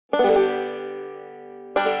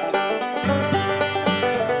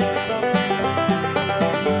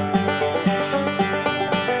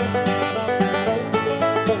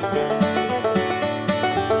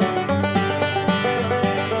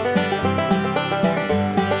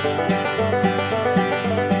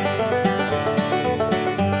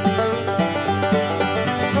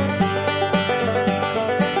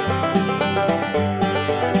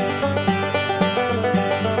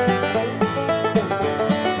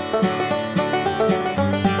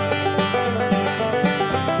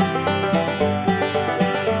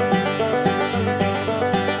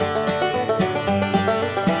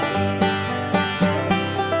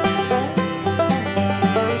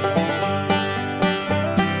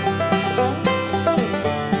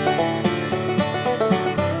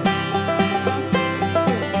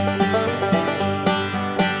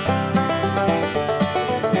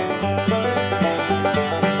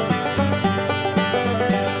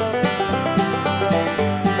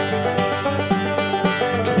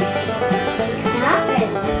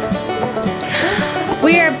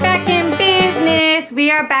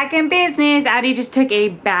Addie just took a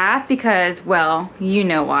bath because, well, you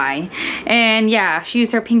know why. And yeah, she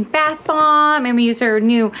used her pink bath bomb and we used her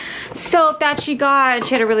new soap that she got.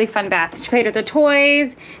 She had a really fun bath. She played with the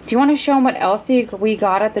toys. Do you want to show them what else we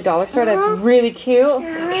got at the dollar store that's really cute? Go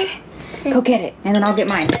get it. Go get it. And then I'll get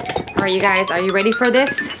mine. All right, you guys, are you ready for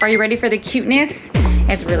this? Are you ready for the cuteness?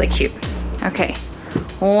 It's really cute. Okay.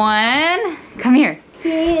 1, come here.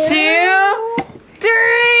 2,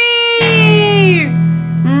 3.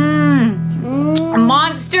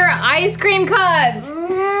 Monster ice cream cups.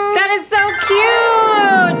 That is so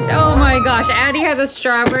cute. Oh my gosh. Addie has a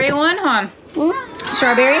strawberry one, huh?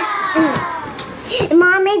 Strawberry?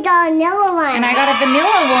 Mommy got a vanilla one. And I got a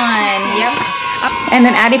vanilla one. Yep. And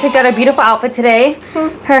then Addie picked out a beautiful outfit today.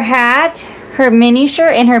 Her hat, her mini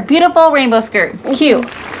shirt, and her beautiful rainbow skirt. Cute.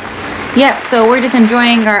 Yep, so we're just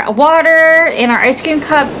enjoying our water and our ice cream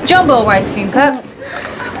cups, jumbo ice cream cups.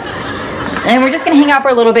 And we're just gonna hang out for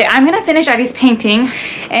a little bit. I'm gonna finish Addie's painting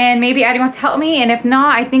and maybe Addie wants to help me, and if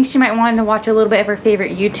not, I think she might want to watch a little bit of her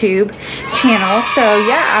favorite YouTube channel. So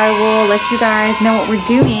yeah, I will let you guys know what we're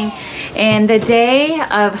doing. And the day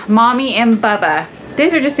of Mommy and Bubba.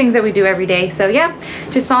 These are just things that we do every day. So yeah,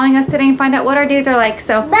 just following us today and find out what our days are like.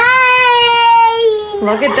 So bye!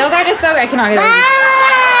 Look at those are just so, I cannot get over them.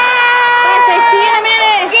 Say see you in a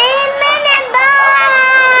minute. See you in a minute, bye!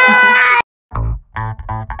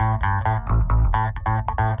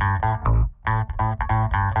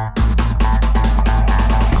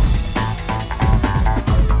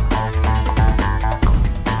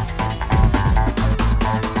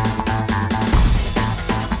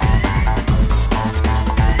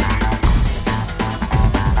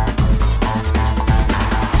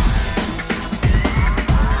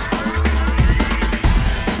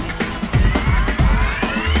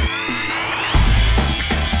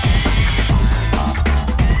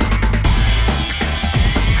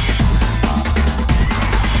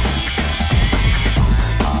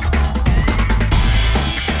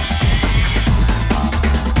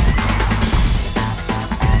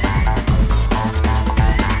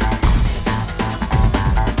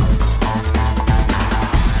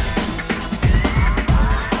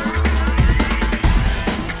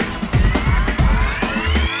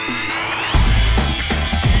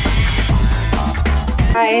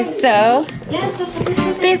 Guys, so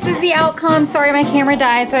this is the outcome. Sorry my camera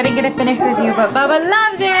died, so I didn't get a finished review, but Bubba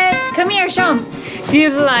loves it. Come here, show him. Do you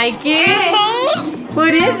like it?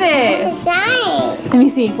 What is it? It's nice. Let me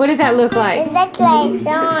see. What does that look like? It looks like a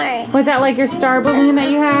star. Was that like your star balloon that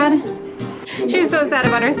you had? She was so sad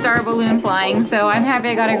about her star balloon flying, so I'm happy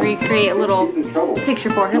I got to recreate a little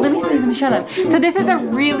picture for her. Let me show them. So this is a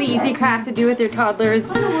really easy craft to do with your toddlers.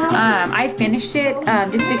 I finished it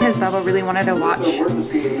just because Bubba really wanted to watch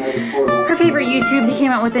her favorite YouTube. They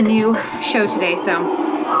came out with a new show today, so.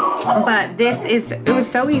 But it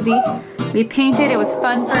was so easy. We painted, it was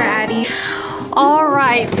fun for Addie. All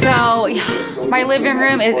right, so my living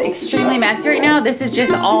room is extremely messy right now. This is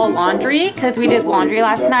just all laundry because we did laundry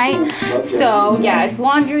last night. So yeah, it's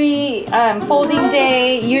laundry folding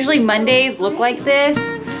day. Usually Mondays look like this.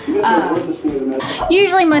 My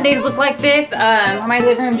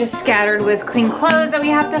living room just scattered with clean clothes that we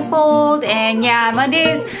have to fold. And yeah,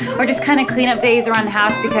 Mondays are just kind of cleanup days around the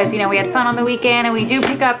house because, you know, we had fun on the weekend and we do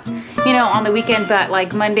pick up, you know, on the weekend, but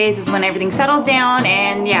like Mondays is when everything settles down,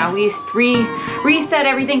 and yeah, we reset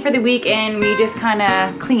everything for the week and we just kind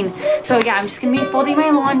of clean. So yeah, I'm just gonna be folding my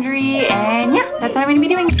laundry, and yeah, that's what I'm gonna be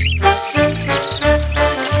doing.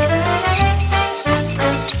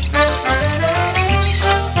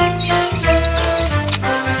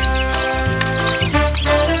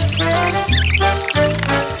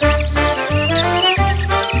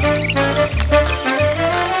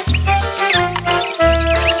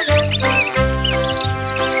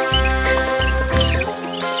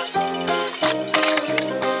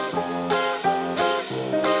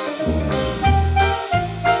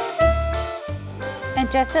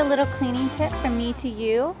 Just a little cleaning tip from me to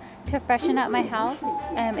you to freshen up my house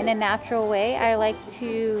in a natural way. I like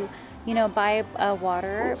to, you know, buy a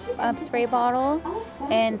water spray bottle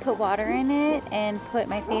and put water in it and put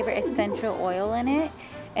my favorite essential oil in it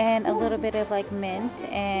and a little bit of like mint,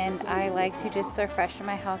 and I like to just sort of freshen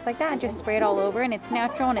my house like that. Just spray it all over, and it's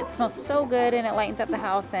natural and it smells so good and it lightens up the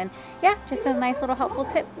house. And yeah, just a nice little helpful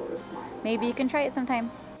tip. Maybe you can try it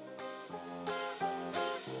sometime.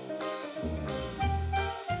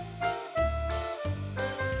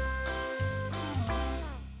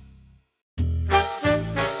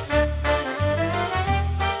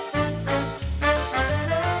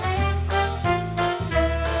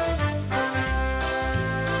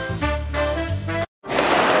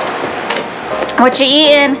 What you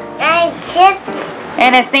eating? I chips.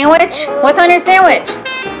 And a sandwich? What's on your sandwich?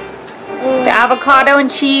 The avocado and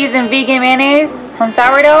cheese and vegan mayonnaise from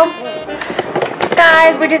sourdough?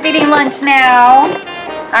 Guys, we're just eating lunch now.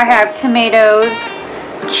 I have tomatoes,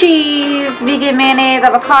 cheese, vegan mayonnaise,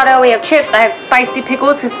 avocado. We have chips. I have spicy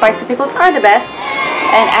pickles because spicy pickles are the best.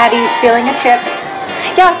 And Addie's stealing a chip.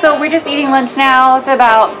 Yeah, so we're just eating lunch now. It's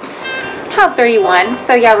about 12:31.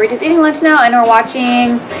 So yeah, we're just eating lunch now and we're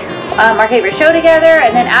watching our favorite show together.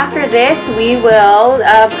 And then after this, we will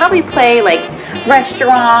probably play like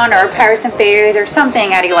restaurant or Paris and Fairs or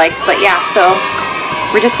something Addie likes. But yeah, so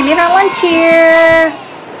we're just gonna eat our lunch here.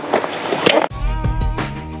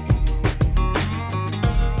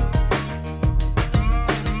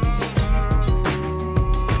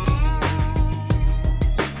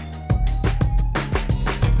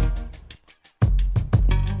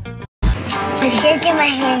 I'm shaking my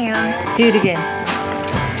hair. Do it again.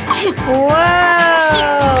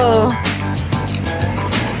 Whoa!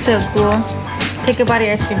 So cool. Take a bite of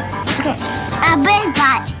ice cream. Okay. A big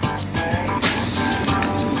bite.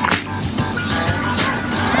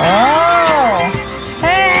 Oh!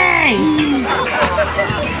 Hey!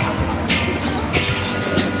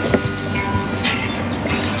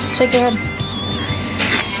 Shake your head.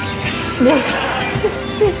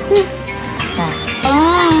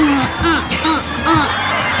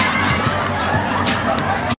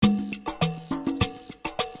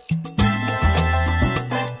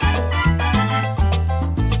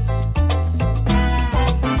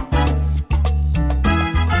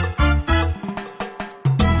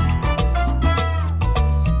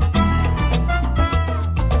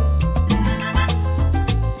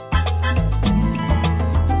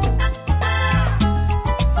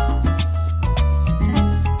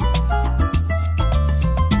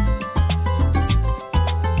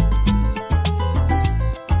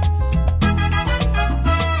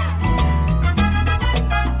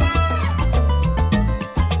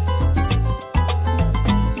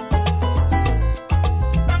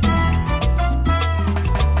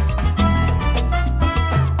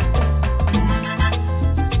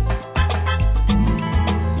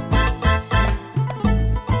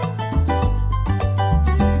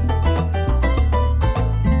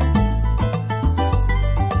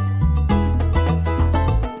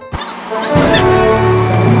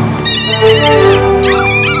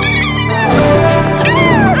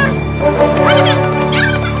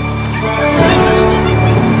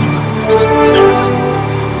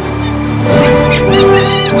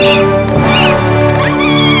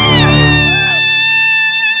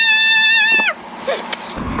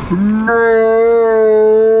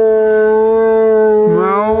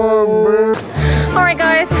 Alright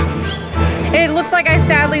guys, it looks like I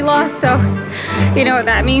sadly lost, so you know what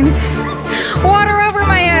that means. Water over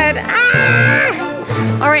my head.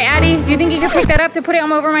 Ah! Alright Addie, do you think you can pick that up to put it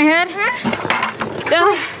on over my head?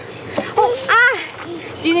 Oh, ah!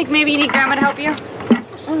 Do you think maybe you need Grandma to help you?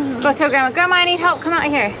 Go tell Grandma, Grandma I need help, come out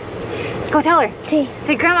here. Go tell her. Okay.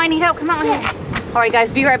 Say Grandma I need help, come out here. Alright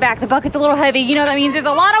guys, be right back. The bucket's a little heavy. You know that means there's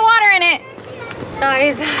a lot of water in it.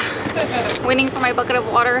 Guys, waiting for my bucket of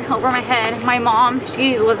water over my head. My mom,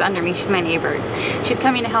 she lives under me. She's my neighbor. She's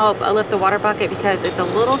coming to help lift the water bucket because it's a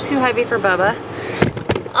little too heavy for Bubba.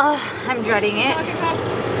 Oh, I'm dreading it.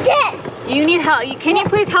 Yes. You need help. Can you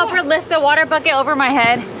please help her lift the water bucket over my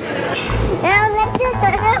head? Now lift it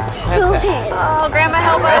up. Okay. Oh, Grandma,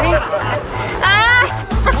 help us. Ah!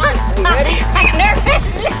 Are you ready? I'm nervous.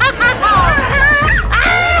 Ah,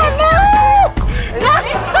 no! No!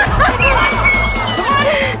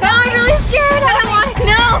 No, I'm really scared. I don't want to.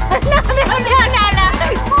 No!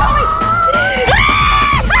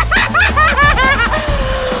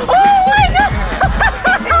 Oh my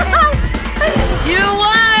God! You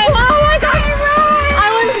won! Oh my God, you won! I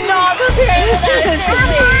was not prepared for that.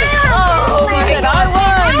 Oh my God, I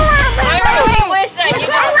won! I really wish that you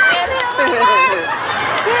could win.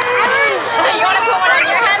 You want to put one on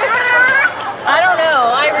your head? I don't know.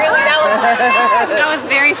 That was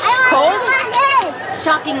very cold.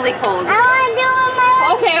 Shockingly cold. I want to do it my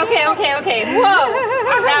Okay. Whoa,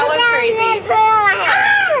 that was crazy.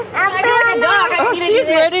 I feel like a dog. Oh, she's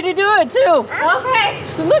ready to do it too. Okay.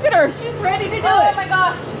 So look at her. She's ready to do Oh it. my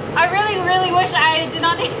gosh. I really wish I did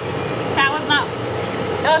not. That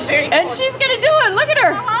was very cold. And she's gonna do it. Look at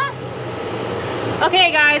her.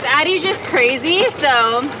 Okay, guys. Addie's just crazy,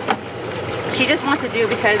 so she just wants to do it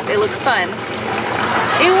because it looks fun.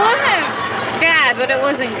 It wasn't bad, but it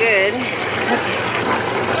wasn't good. Okay.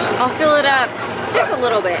 I'll fill it up just a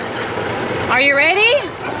little bit. Are you ready?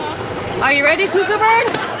 Are you ready, cuckoo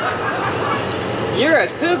bird? You're a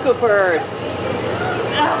cuckoo bird.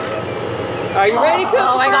 Are you ready, Cooper?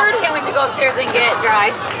 Oh my gosh, I can't wait to go upstairs and get it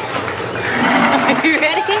dry. Are you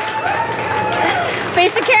ready?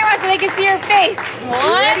 Face the camera so they can see your face. You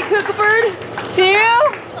ready, Cooker Bird? 2,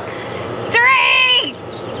 3!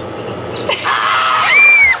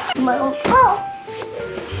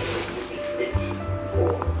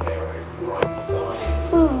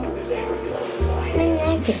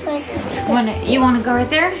 You want to go right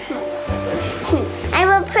there? I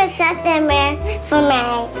will put something there for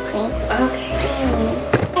my queen. Okay.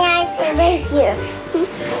 And I put it here.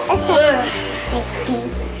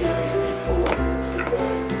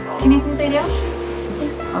 Can you please lay down?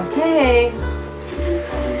 Okay.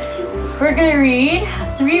 We're gonna read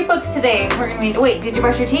 3 books today. We're gonna read. Wait, did you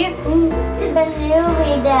brush your teeth? But you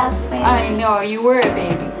read that first. I know, you were a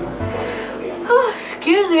baby. Oh,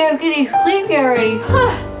 excuse me, I'm getting sleepy already.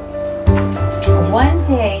 One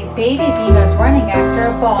day, baby Bean was running after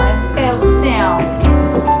a ball and fell down.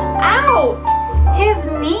 Ow! His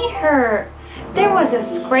knee hurt. There was a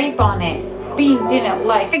scrape on it. Bean didn't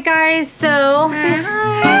like it. Hey guys, so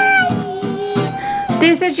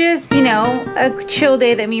this is just, you know, a chill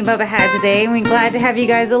day that me and Bubba had today. And we're glad to have you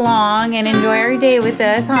guys along and enjoy our day with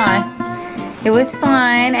us, huh? It was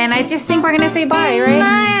fun, and I just think we're gonna say bye, right?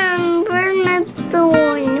 Mom, where's my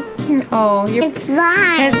phone? Oh, you're. It's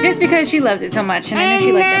fine. It's just because she loves it so much, and I know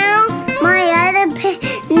she likes it.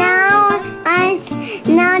 Now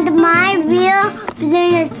my wheel is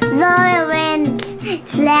gonna slow when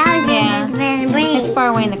clouds Yeah. and when rain. It's far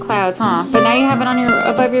away in the clouds, huh? But now you have it on your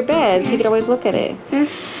above your bed, so you could always look at it.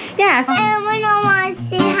 Yeah. So, I don't want to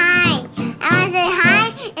say hi. I want to say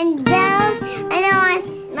hi and don't. I don't want to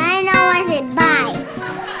say bye.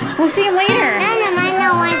 we'll see you later.